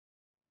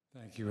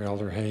Thank you,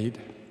 Elder Haight.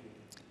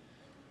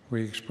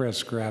 We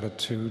express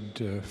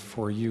gratitude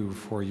for you,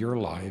 for your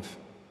life,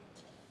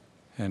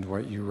 and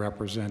what you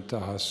represent to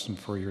us, and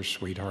for your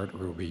sweetheart,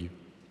 Ruby.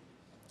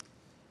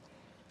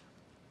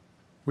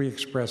 We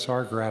express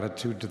our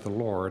gratitude to the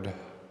Lord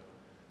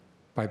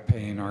by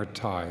paying our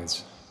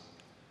tithes.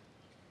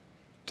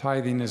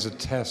 Tithing is a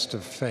test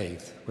of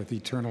faith with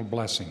eternal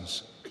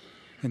blessings.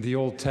 In the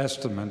Old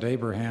Testament,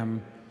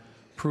 Abraham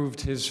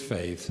proved his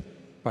faith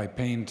by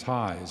paying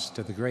tithes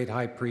to the great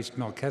high priest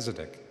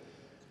Melchizedek.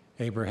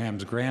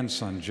 Abraham's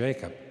grandson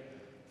Jacob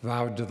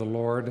vowed to the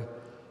Lord,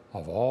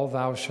 "Of all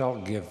thou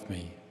shalt give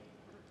me,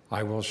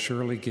 I will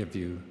surely give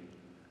you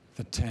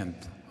the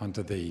tenth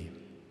unto thee."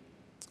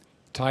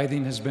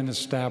 Tithing has been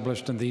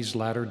established in these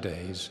latter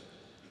days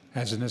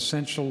as an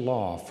essential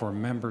law for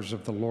members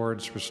of the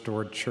Lord's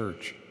restored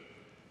church.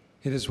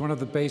 It is one of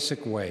the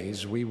basic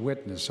ways we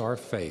witness our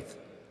faith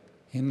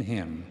in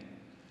Him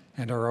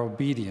and our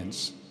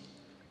obedience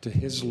to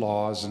His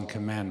laws and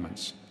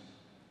commandments.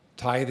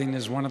 Tithing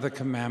is one of the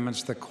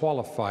commandments that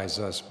qualifies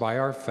us by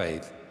our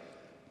faith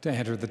to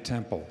enter the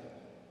temple,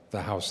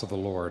 the house of the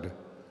Lord.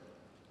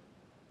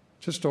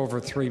 Just over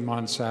 3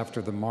 months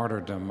after the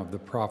martyrdom of the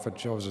prophet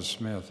Joseph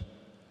Smith,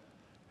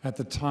 at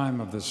the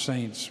time of the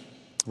saints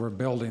were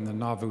building the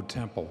Nauvoo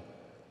Temple,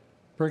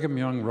 Brigham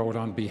Young wrote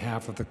on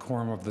behalf of the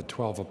Quorum of the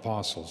 12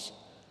 Apostles,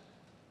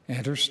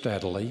 "Enter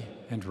steadily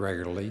and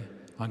regularly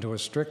unto a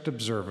strict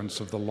observance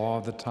of the law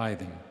of the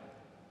tithing.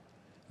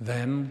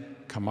 Then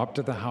come up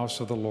to the house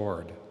of the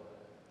Lord,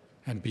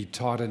 and be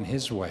taught in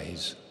His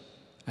ways,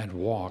 and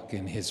walk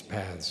in His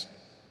paths."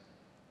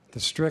 The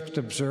strict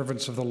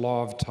observance of the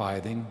law of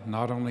tithing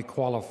not only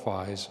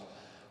qualifies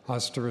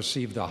us to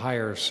receive the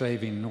higher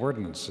saving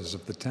ordinances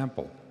of the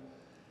temple,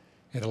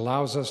 it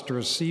allows us to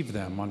receive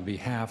them on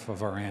behalf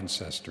of our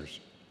ancestors.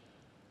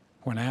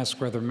 When asked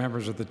whether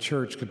members of the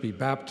church could be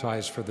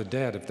baptized for the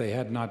dead if they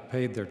had not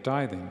paid their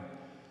tithing,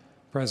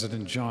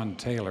 President John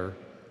Taylor,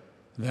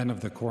 then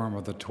of the Quorum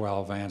of the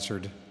 12,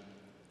 answered,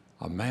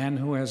 "A man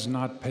who has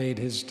not paid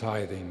his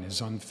tithing is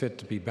unfit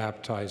to be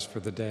baptized for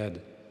the dead.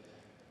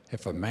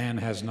 If a man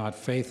has not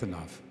faith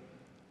enough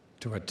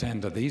to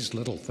attend to these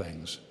little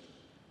things,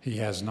 he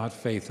has not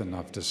faith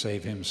enough to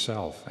save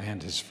himself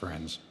and his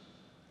friends."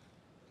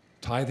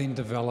 Tithing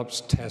develops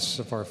tests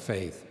of our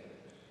faith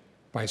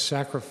by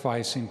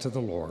sacrificing to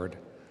the Lord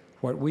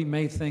what we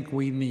may think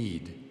we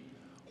need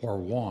or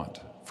want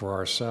for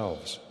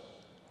ourselves.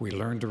 We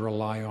learn to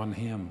rely on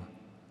Him.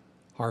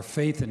 Our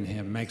faith in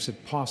Him makes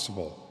it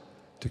possible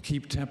to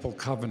keep temple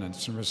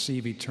covenants and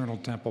receive eternal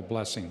temple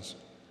blessings.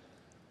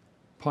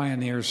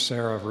 Pioneer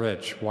Sarah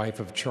Rich, wife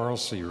of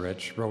Charles C.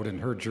 Rich, wrote in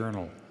her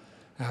journal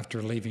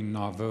after leaving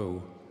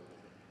Nauvoo,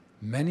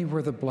 "Many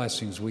were the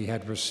blessings we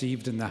had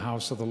received in the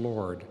house of the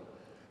Lord,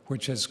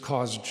 which has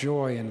caused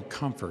joy and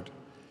comfort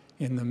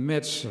in the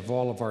midst of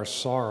all of our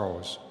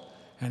sorrows,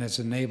 and has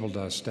enabled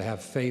us to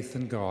have faith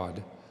in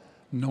God,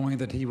 knowing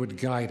that He would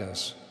guide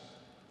us,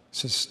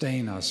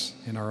 sustain us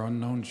in our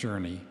unknown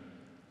journey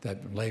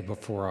that lay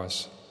before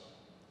us."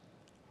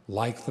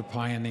 Like the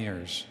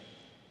pioneers,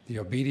 the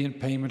obedient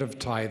payment of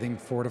tithing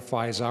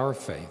fortifies our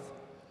faith,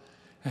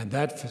 and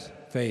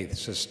that faith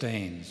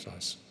sustains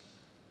us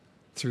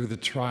through the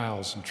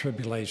trials and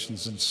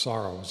tribulations and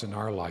sorrows in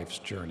our life's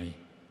journey.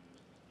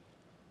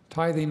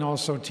 Tithing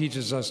also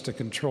teaches us to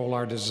control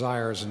our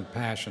desires and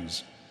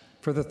passions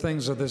for the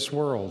things of this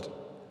world.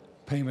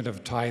 Payment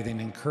of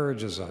tithing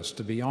encourages us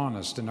to be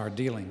honest in our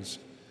dealings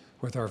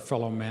with our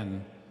fellow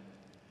men.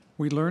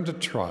 We learn to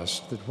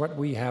trust that what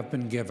we have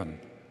been given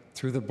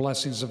through the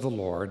blessings of the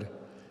Lord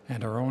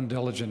and our own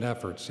diligent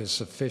efforts is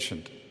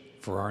sufficient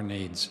for our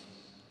needs.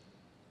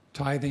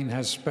 Tithing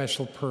has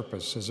special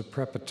purpose as a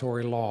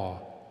preparatory law.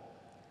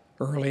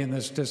 Early in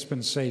this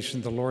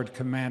dispensation, the Lord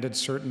commanded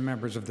certain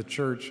members of the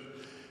church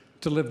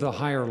to live the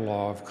higher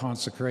law of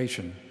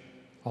consecration,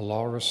 a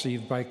law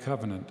received by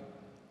covenant.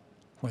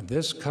 When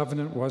this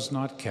covenant was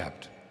not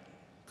kept,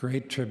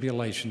 great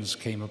tribulations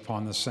came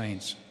upon the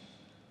saints.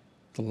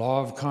 The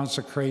law of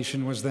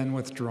consecration was then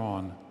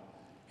withdrawn.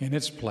 In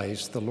its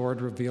place, the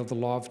Lord revealed the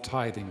law of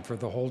tithing for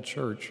the whole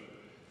church.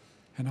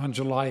 And on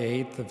July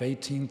 8th of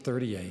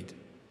 1838,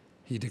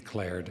 He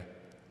declared,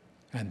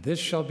 "And this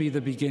shall be the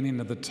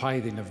beginning of the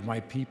tithing of my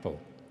people.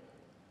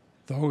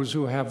 Those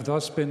who have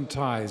thus been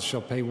tithed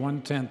shall pay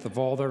 1/10 of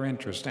all their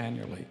interest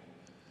annually,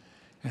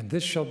 and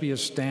this shall be a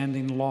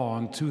standing law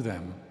unto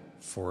them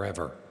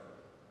forever."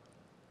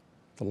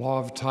 The law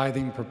of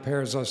tithing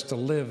prepares us to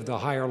live the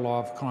higher law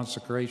of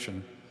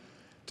consecration,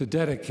 to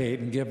dedicate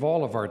and give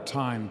all of our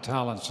time,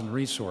 talents, and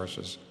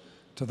resources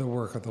to the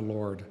work of the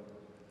Lord.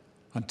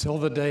 Until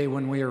the day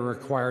when we are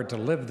required to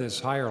live this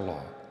higher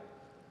law,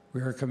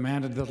 we are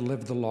commanded to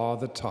live the law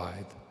of the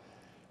tithe,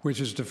 which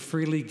is to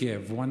freely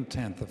give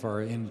 1/10 of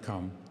our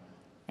income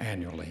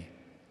annually.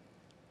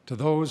 To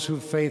those who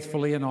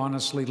faithfully and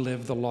honestly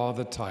live the law of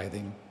the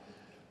tithing,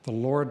 the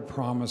Lord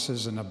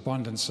promises an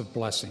abundance of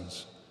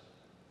blessings.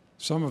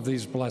 Some of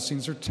these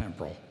blessings are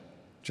temporal,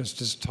 just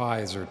as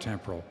tithes are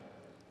temporal.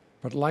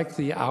 But like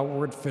the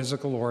outward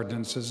physical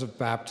ordinances of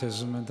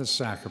baptism and the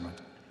sacrament,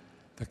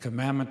 the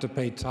commandment to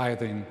pay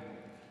tithing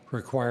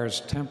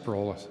requires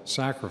temporal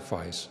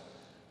sacrifice,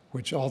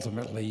 which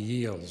ultimately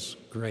yields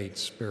great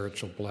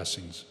spiritual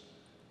blessings.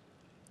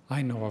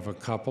 I know of a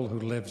couple who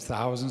lived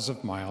thousands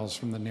of miles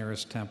from the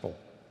nearest temple.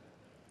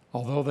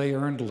 Although they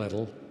earned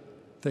little,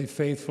 they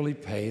faithfully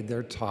paid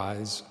their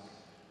tithes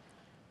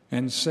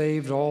and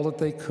saved all that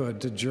they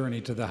could to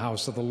journey to the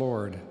house of the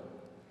Lord.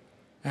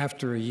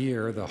 After a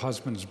year, the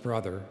husband's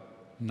brother,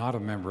 not a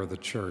member of the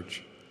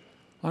church,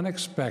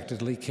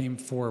 unexpectedly came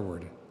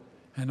forward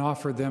and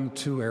offered them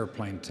 2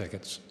 airplane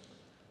tickets.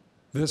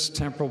 This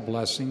temporal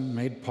blessing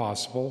made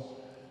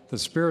possible the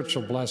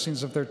spiritual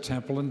blessings of their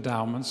temple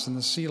endowments in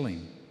the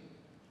ceiling.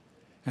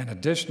 An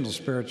additional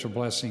spiritual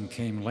blessing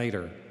came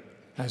later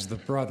as the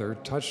brother,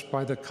 touched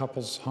by the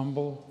couple's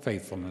humble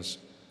faithfulness,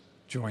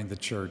 joined the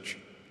church.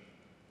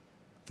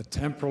 The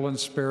temporal and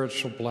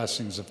spiritual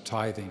blessings of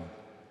tithing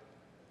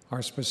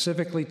are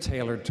specifically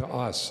tailored to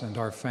us and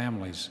our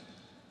families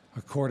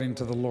according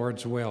to the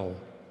Lord's will,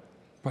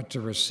 but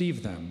to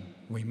receive them,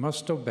 we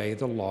must obey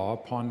the law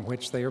upon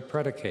which they are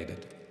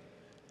predicated.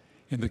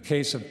 In the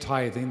case of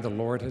tithing, the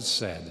Lord has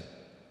said,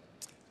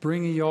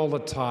 "Bring ye all the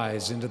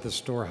tithes into the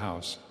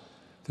storehouse,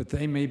 that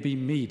they may be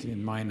meat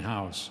in mine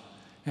house,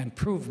 and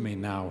prove me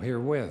now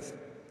herewith,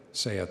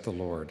 saith the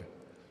Lord.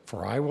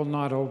 For I will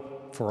not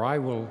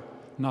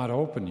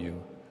open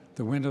you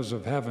the windows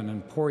of heaven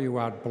and pour you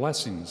out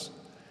blessings,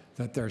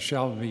 that there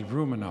shall be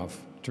room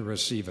enough to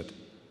receive it."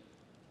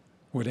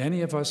 Would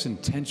any of us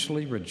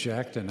intentionally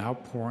reject an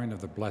outpouring of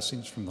the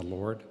blessings from the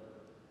Lord?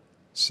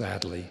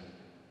 Sadly,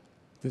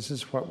 this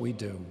is what we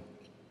do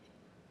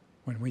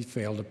when we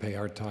fail to pay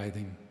our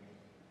tithing.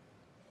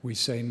 We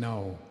say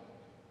no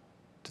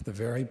to the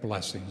very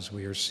blessings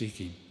we are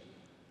seeking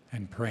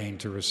and praying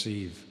to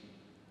receive.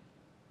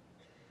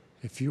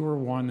 If you are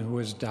one who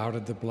has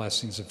doubted the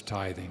blessings of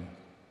tithing,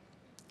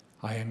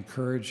 I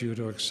encourage you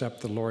to accept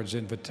the Lord's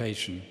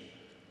invitation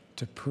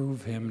to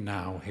prove him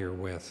now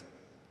herewith.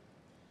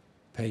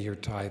 Pay your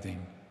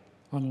tithing.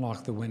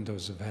 Unlock the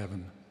windows of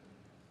heaven.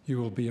 You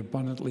will be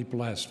abundantly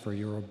blessed for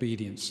your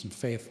obedience and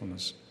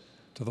faithfulness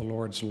to the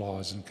Lord's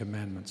laws and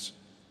commandments.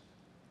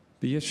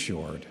 Be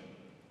assured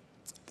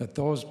that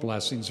those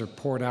blessings are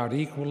poured out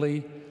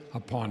equally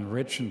upon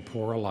rich and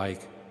poor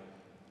alike.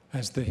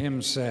 As the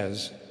hymn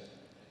says,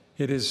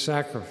 it is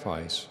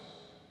sacrifice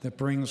that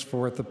brings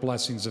forth the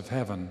blessings of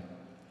heaven,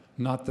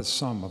 not the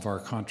sum of our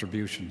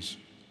contributions.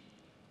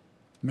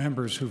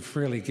 Members who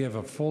freely give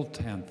a full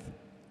tenth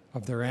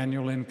of their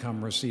annual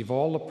income receive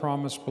all the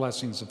promised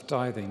blessings of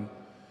tithing,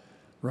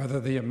 whether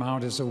the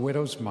amount is a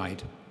widow's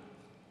mite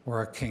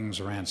or a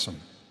king's ransom.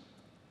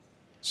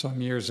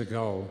 Some years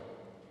ago,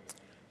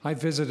 I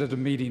visited a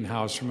meeting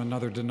house from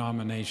another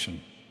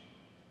denomination.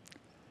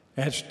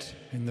 Etched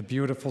in the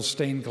beautiful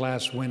stained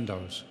glass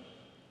windows,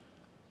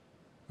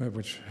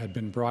 which had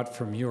been brought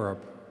from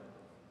Europe,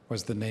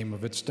 was the name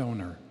of its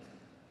donor.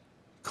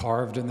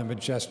 Carved in the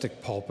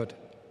majestic pulpit,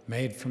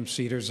 made from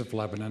cedars of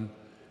Lebanon,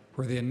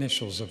 were the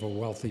initials of a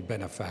wealthy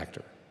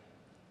benefactor.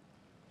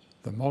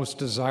 The most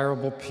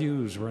desirable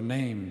pews were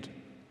named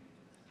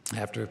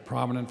after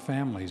prominent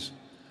families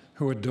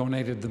who had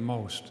donated the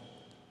most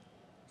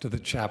to the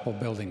chapel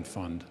building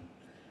fund.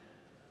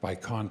 By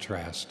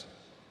contrast,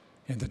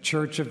 in the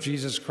Church of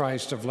Jesus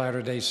Christ of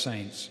Latter-day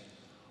Saints,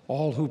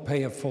 all who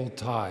pay a full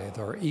tithe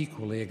are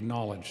equally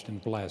acknowledged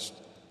and blessed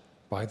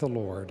by the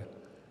Lord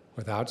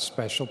without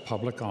special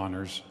public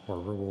honors or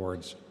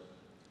rewards.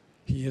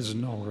 He is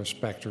no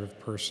respecter of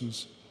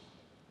persons.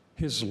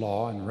 His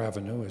law and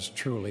revenue is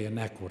truly an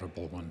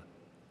equitable one.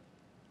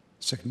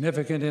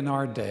 Significant in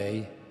our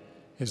day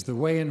is the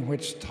way in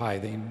which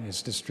tithing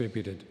is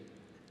distributed.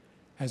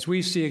 As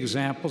we see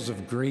examples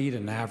of greed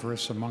and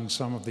avarice among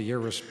some of the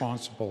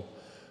irresponsible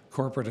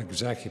corporate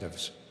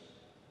executives,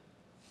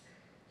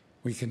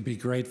 we can be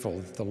grateful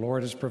that the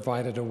Lord has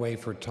provided a way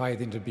for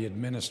tithing to be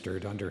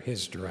administered under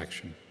his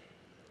direction.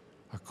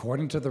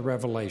 According to the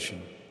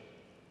Revelation,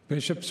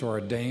 bishops are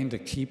ordained to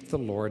keep the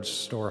Lord's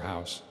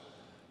storehouse,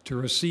 to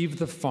receive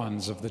the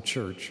funds of the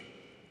church.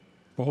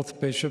 Both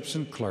bishops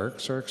and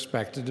clerks are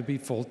expected to be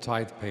full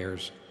tithe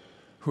payers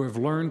who have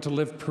learned to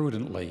live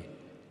prudently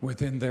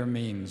within their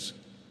means.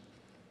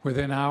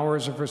 Within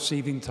hours of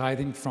receiving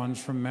tithing funds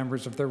from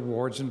members of their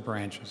wards and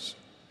branches,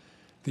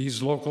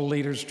 these local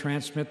leaders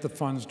transmit the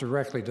funds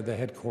directly to the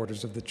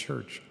headquarters of the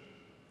church.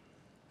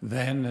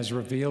 Then, as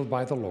revealed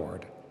by the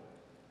Lord,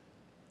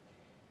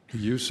 the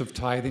use of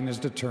tithing is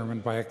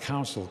determined by a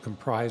council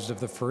comprised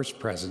of the first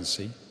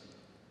presidency,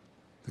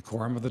 the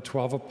quorum of the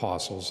 12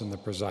 apostles, and the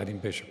presiding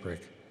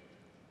bishopric.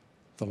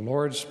 The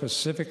Lord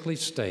specifically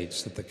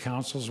states that the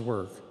council's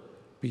work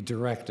be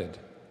directed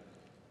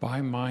by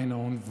mine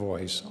own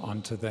voice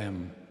unto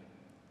them.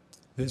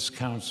 This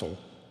council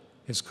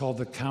is called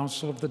the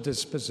Council of the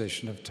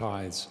Disposition of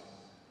Tithes.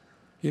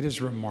 It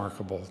is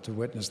remarkable to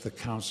witness the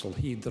council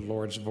heed the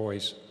Lord's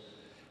voice.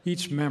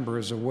 Each member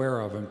is aware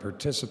of and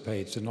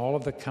participates in all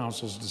of the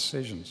council's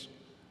decisions.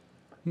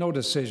 No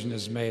decision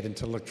is made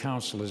until the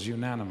council is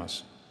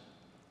unanimous.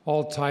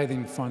 All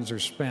tithing funds are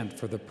spent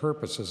for the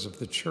purposes of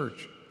the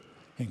church,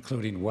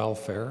 including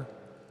welfare,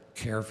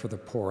 care for the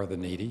poor or the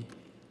needy,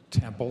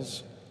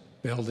 temples,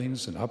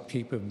 buildings and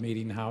upkeep of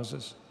meeting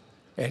houses,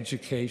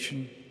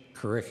 education,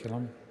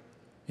 curriculum,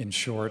 in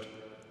short,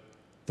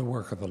 the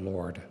work of the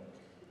Lord.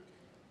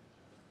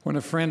 When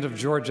a friend of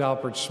George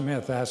Albert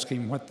Smith asked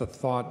him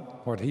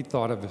what he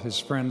thought of his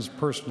friend's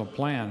personal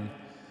plan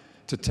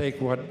to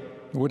take what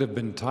would have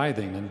been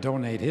tithing and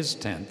donate his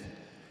tenth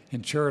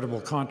in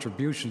charitable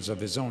contributions of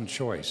his own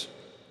choice,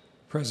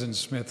 President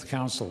Smith's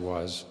counsel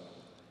was,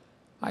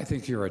 "I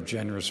think you're a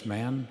generous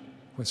man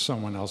with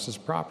someone else's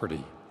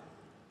property.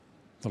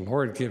 The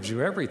Lord gives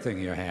you everything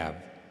you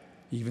have,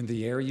 even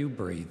the air you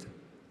breathe.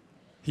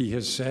 He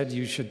has said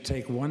you should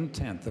take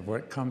 1/10 of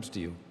what comes to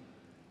you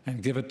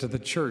and give it to the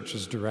church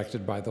as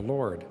directed by the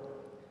Lord.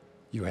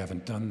 You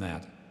haven't done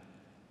that.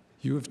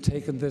 You have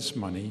taken this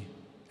money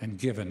and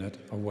given it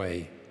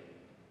away."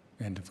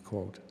 End of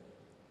quote.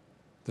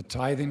 The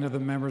tithing of the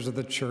members of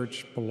the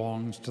church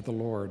belongs to the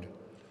Lord.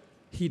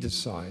 He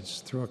decides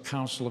through a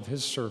council of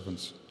his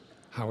servants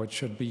how it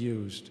should be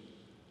used.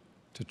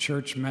 To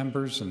church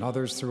members and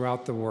others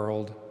throughout the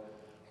world,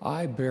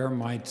 I bear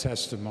my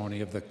testimony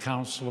of the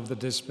council of the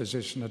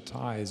disposition of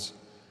tithes.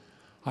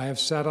 I have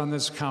sat on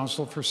this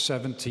council for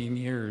 17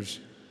 years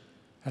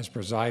as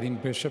presiding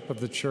bishop of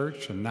the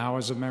church and now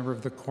as a member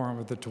of the Quorum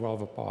of the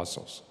 12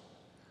 Apostles.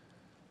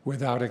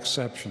 Without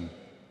exception,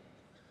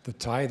 the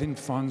tithing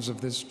funds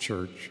of this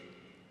church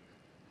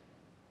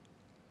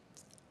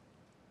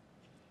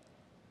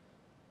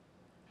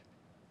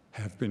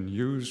have been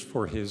used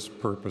for his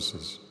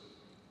purposes.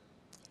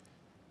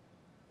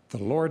 The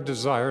Lord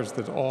desires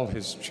that all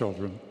his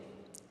children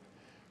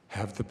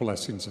have the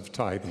blessings of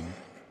tithing.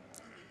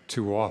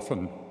 Too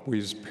often, we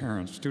as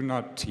parents do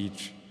not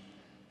teach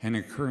and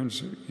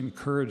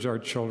encourage our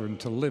children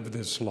to live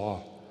this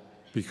law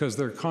because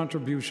their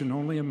contribution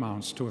only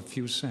amounts to a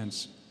few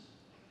cents.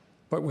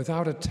 But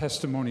without a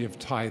testimony of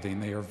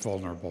tithing, they are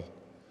vulnerable.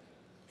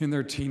 In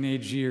their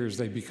teenage years,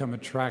 they become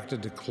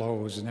attracted to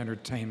clothes and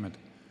entertainment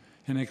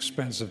and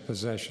expensive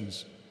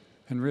possessions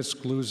and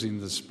risk losing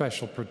the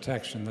special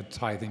protection that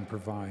tithing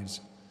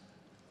provides.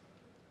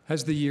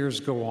 As the years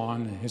go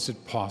on, is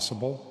it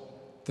possible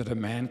that a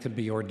man could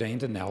be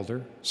ordained an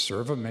elder,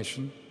 serve a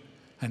mission,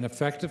 and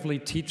effectively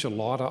teach a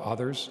law to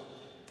others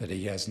that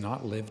he has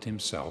not lived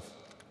himself?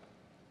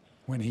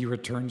 When he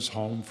returns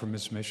home from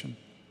his mission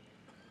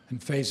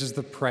and faces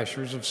the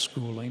pressures of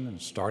schooling and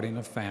starting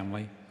a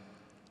family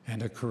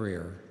and a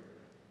career,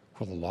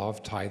 will the law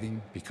of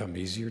tithing become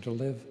easier to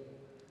live?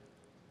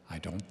 I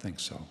don't think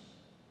so.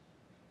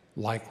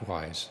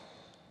 Likewise,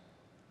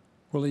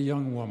 will a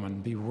young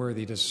woman be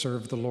worthy to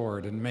serve the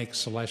Lord and make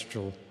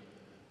celestial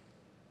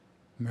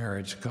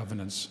marriage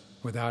covenants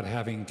without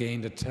having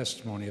gained a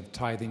testimony of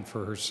tithing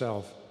for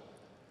herself?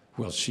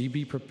 Will she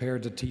be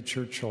prepared to teach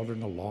her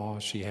children a law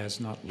she has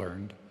not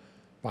learned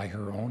by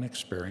her own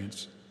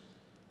experience?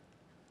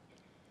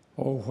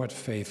 Oh, what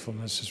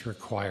faithfulness is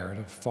required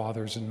of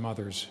fathers and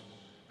mothers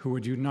who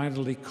would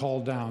unitedly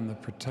call down the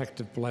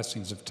protective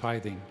blessings of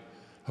tithing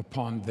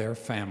upon their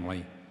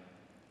family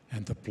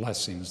and the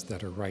blessings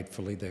that are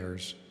rightfully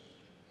theirs.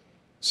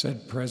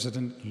 Said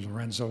President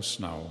Lorenzo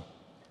Snow,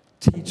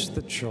 "Teach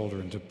the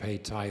children to pay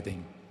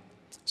tithing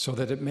so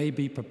that it may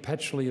be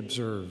perpetually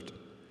observed.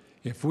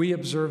 If we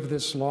observe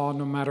this law,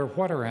 no matter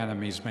what our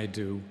enemies may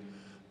do,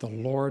 the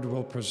Lord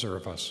will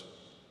preserve us."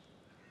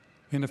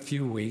 In a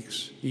few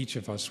weeks, each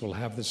of us will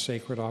have the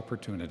sacred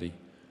opportunity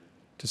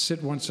to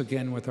sit once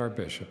again with our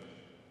bishop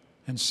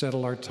and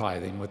settle our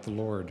tithing with the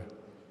Lord.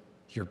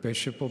 Your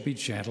bishop will be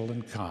gentle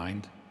and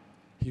kind.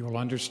 He will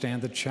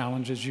understand the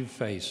challenges you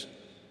face.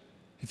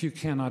 If you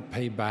cannot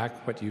pay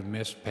back what you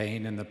missed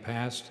paying in the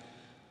past,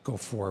 go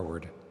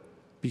forward.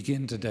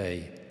 Begin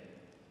today.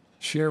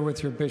 Share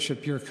with your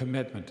bishop your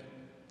commitment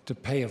to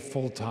pay a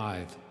full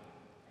tithe.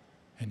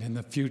 And in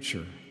the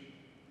future,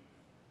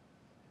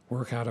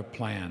 work out a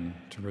plan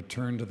to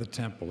return to the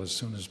temple as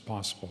soon as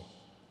possible.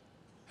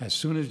 As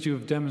soon as you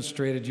have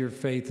demonstrated your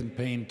faith in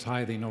paying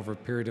tithing over a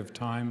period of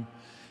time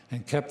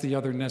and kept the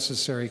other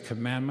necessary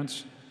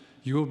commandments,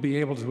 you will be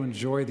able to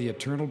enjoy the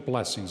eternal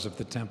blessings of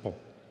the temple.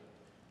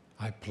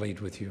 I plead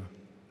with you,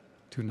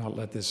 do not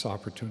let this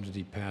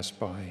opportunity pass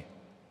by.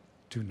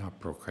 Do not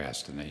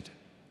procrastinate.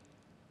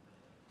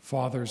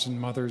 Fathers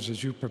and mothers,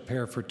 as you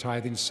prepare for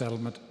tithing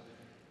settlement,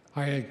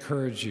 I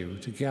encourage you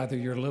to gather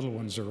your little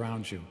ones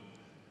around you.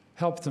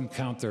 Help them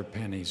count their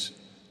pennies.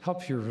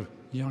 Help your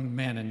young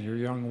men and your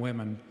young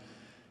women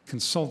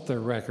consult their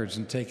records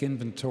and take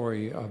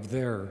inventory of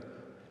their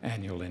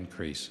annual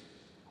increase.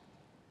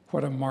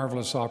 What a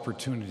marvelous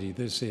opportunity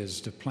this is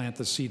to plant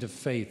the seed of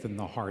faith in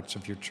the hearts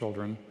of your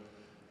children.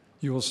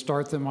 You will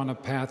start them on a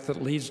path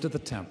that leads to the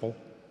temple.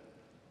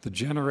 The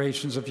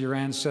generations of your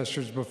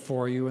ancestors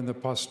before you and the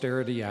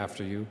posterity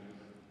after you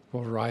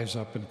will rise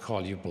up and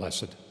call you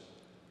blessed.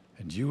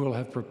 And you will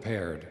have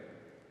prepared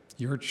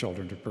your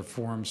children to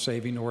perform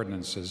saving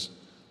ordinances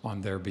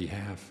on their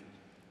behalf.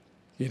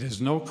 It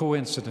is no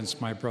coincidence,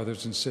 my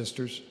brothers and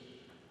sisters,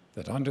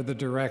 that under the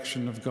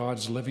direction of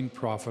God's living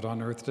prophet on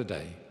earth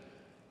today,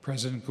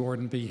 President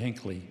Gordon B.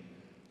 Hinckley,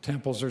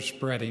 temples are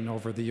spreading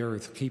over the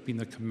earth, keeping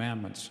the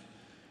commandments,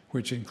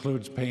 which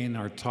includes paying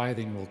our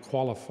tithing, will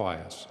qualify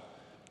us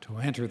to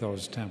enter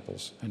those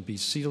temples and be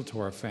sealed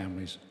to our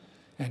families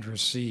and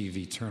receive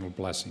eternal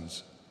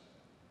blessings.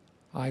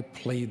 I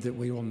plead that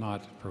we will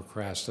not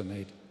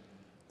procrastinate,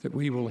 that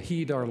we will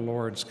heed our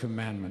Lord's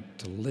commandment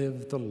to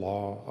live the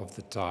law of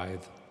the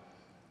tithe.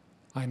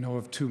 I know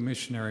of 2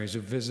 missionaries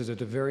who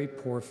visited a very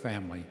poor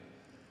family.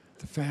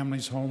 The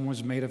family's home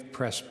was made of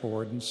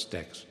pressboard and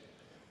sticks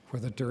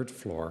with a dirt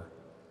floor,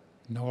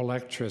 no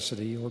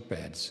electricity or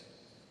beds.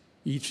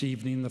 Each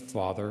evening, the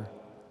father,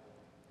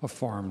 a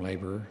farm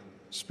laborer,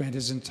 spent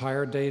his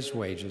entire day's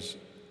wages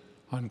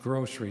on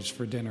groceries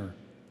for dinner.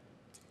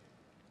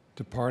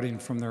 Departing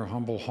from their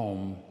humble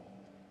home,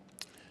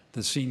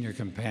 the senior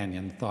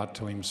companion thought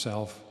to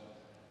himself,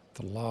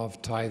 "The law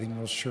of tithing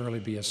will surely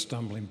be a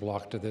stumbling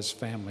block to this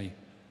family.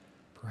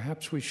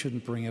 Perhaps we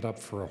shouldn't bring it up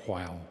for a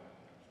while.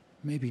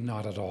 Maybe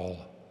not at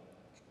all."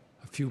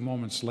 A few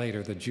moments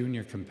later, the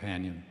junior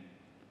companion,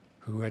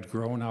 who had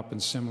grown up in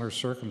similar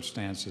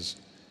circumstances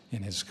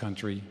in his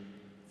country,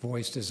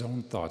 voiced his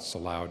own thoughts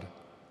aloud.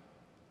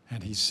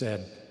 And he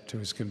said to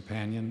his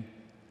companion,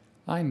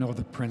 "I know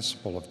the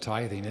principle of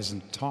tithing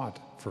isn't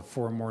taught for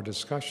 4 more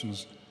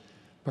discussions,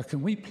 but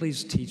can we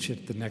please teach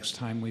it the next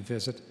time we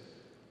visit?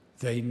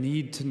 They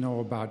need to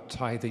know about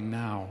tithing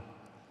now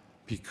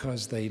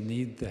because they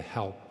need the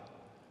help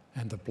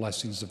and the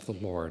blessings of the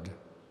Lord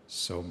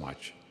so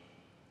much."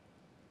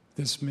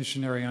 This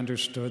missionary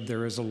understood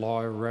there is a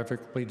law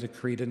irrevocably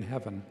decreed in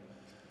heaven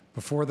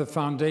before the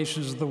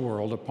foundations of the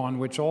world upon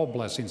which all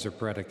blessings are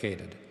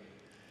predicated.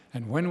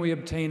 And when we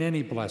obtain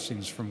any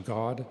blessings from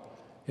God,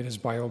 it is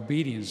by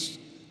obedience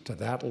to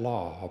that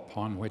law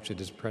upon which it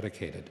is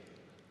predicated.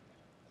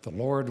 The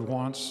Lord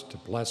wants to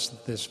bless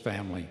this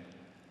family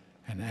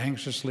and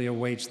anxiously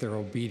awaits their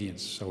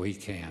obedience so he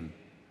can.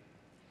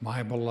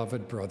 My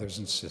beloved brothers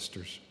and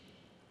sisters,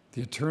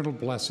 the eternal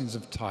blessings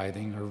of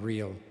tithing are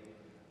real.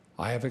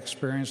 I have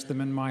experienced them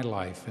in my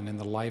life and in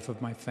the life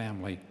of my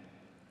family.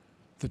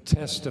 The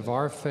test of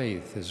our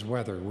faith is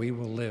whether we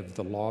will live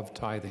the law of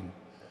tithing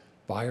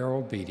by our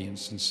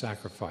obedience and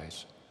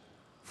sacrifice.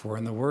 For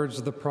in the words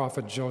of the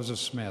prophet Joseph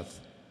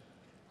Smith,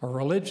 a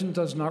religion that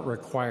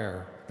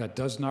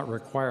does not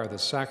require the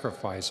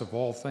sacrifice of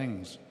all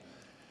things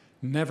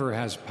never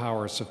has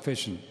power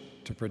sufficient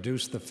to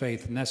produce the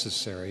faith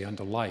necessary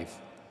unto life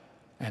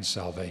and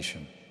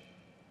salvation.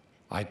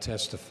 I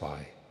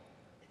testify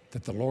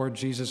that the Lord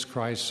Jesus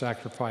Christ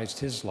sacrificed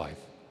his life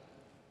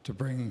to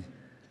bring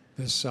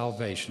this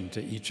salvation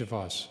to each of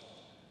us.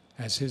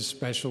 As his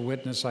special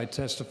witness, I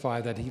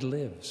testify that he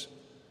lives,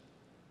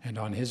 and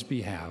on his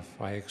behalf,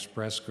 I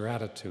express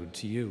gratitude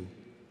to you,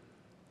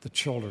 the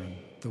children,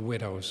 the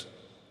widows,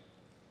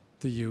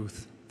 the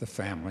youth, the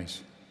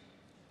families,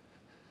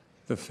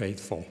 the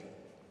faithful,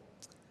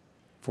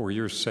 for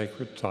your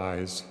sacred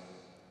tithes.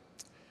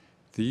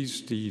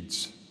 These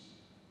deeds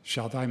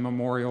shall thy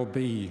memorial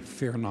be,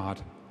 fear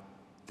not,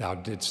 thou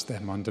didst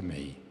them unto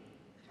me.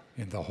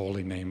 In the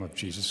holy name of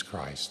Jesus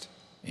Christ,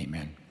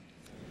 amen.